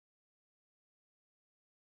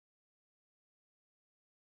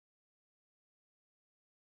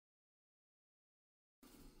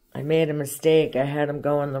I made a mistake. I had them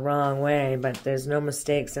going the wrong way, but there's no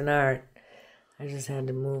mistakes in art. I just had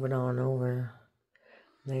to move it on over.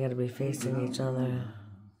 They got to be facing each other.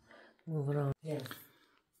 Move it on. Yes.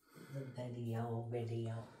 The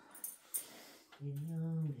video.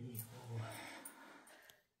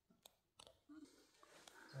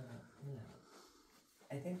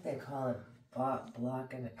 I think they call it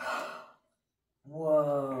blocking it.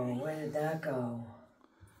 Whoa, where did that go?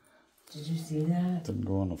 Did you see that? Didn't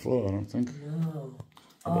go on the floor, I don't think. No.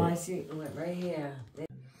 Oh, I see. It went right here.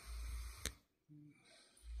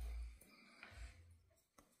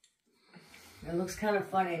 It looks kind of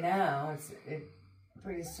funny now.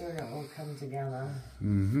 Pretty soon it will come together.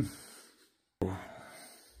 Mm-hmm.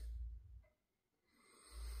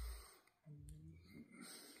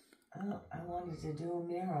 Oh, I wanted to do a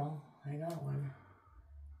mural. I got one.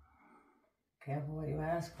 Careful what you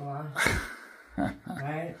ask for.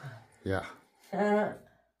 Right? Yeah.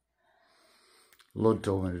 Lord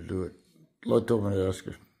told me to do it. Lord told me to ask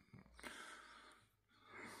you.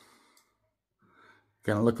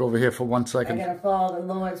 Can I look over here for 1 second? I gotta follow the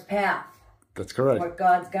Lord's path. That's correct. What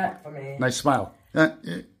God's got for me. Nice smile. There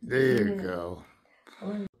you go.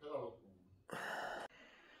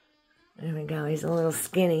 There we go. He's a little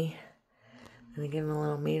skinny. Gonna give him a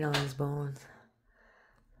little meat on his bones.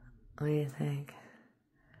 What do you think?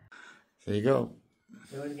 There you go.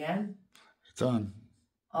 Do it again? It's on.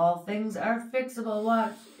 All things are fixable.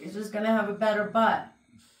 Watch. He's just gonna have a better butt.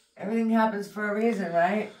 Everything happens for a reason,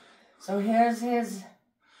 right? So here's his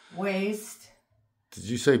waist. Did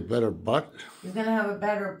you say better butt? He's gonna have a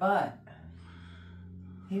better butt.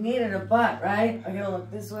 He needed a butt, right? I gotta look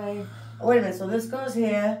this way. Oh, wait a minute. So this goes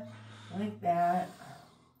here, like that.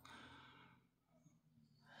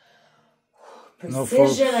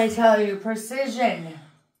 Precision, no, I tell you, precision.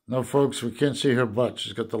 No, folks, we can't see her butt.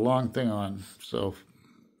 She's got the long thing on, so.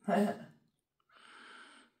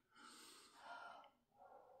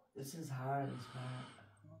 This is hard as fuck.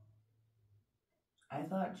 I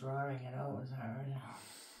thought drawing it out was hard.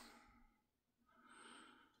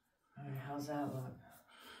 Alright, how's that look?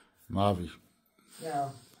 Mavi.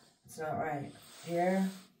 No, it's not right. Here.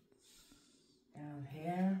 Down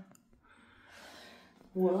here.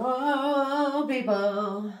 Whoa,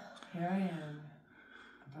 people. Here I am.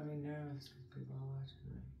 I'm probably nervous because people are watching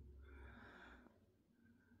me.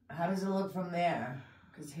 How does it look from there?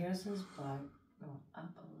 Because here's his butt. Go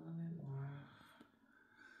up a little bit more.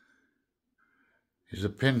 He's a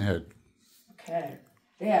pinhead. Okay.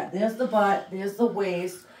 Yeah, there's the butt. There's the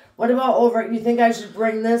waist. What about over? You think I should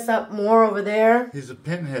bring this up more over there? He's a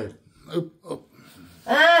pinhead. Oop, oop.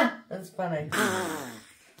 Ah! That's funny.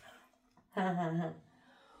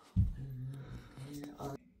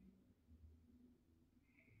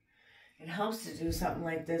 It helps to do something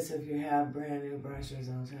like this if you have brand new brushes,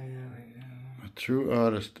 I'll tell you that right now. A true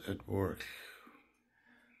artist at work.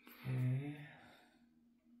 Okay.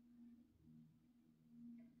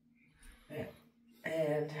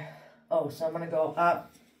 And, oh, so I'm going to go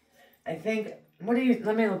up. I think, let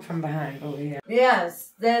me look from behind over here.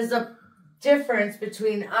 Yes, there's a difference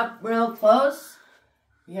between up real close.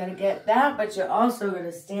 You got to get that, but you're also going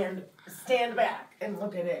to stand back and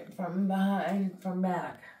look at it from behind, from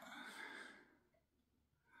back.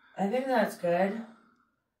 I think that's good.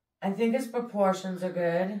 I think his proportions are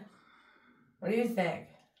good. What do you think?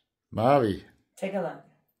 Mavi. Take a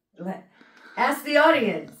look. Ask the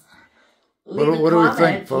audience. What do we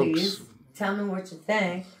think, folks? Please. Tell me what you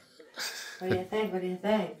think. What do you think? What do you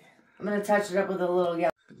think? I'm going to touch it up with a little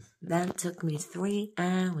yellow. That took me 3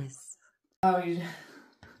 hours. Oh, you...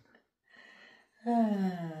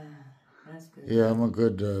 That's good. Yeah, I'm a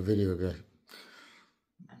good video guy.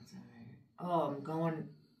 That's all right. Oh, I'm going...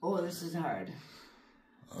 Oh, this is hard.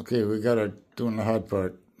 Okay, we got to doing the hard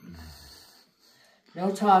part. No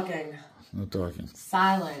talking. No talking.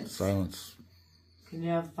 Silence. Silence. Can you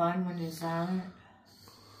have fun when you're silent?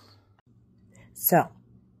 So,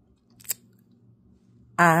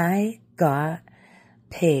 I got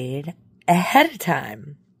paid ahead of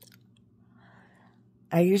time.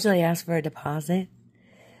 I usually ask for a deposit,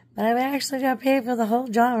 but I actually got paid for the whole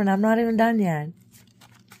job and I'm not even done yet.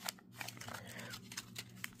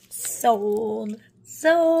 Sold.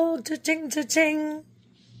 Sold. Cha-ching, cha-ching.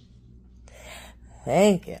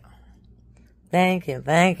 Thank you. Thank you.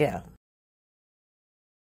 Thank you.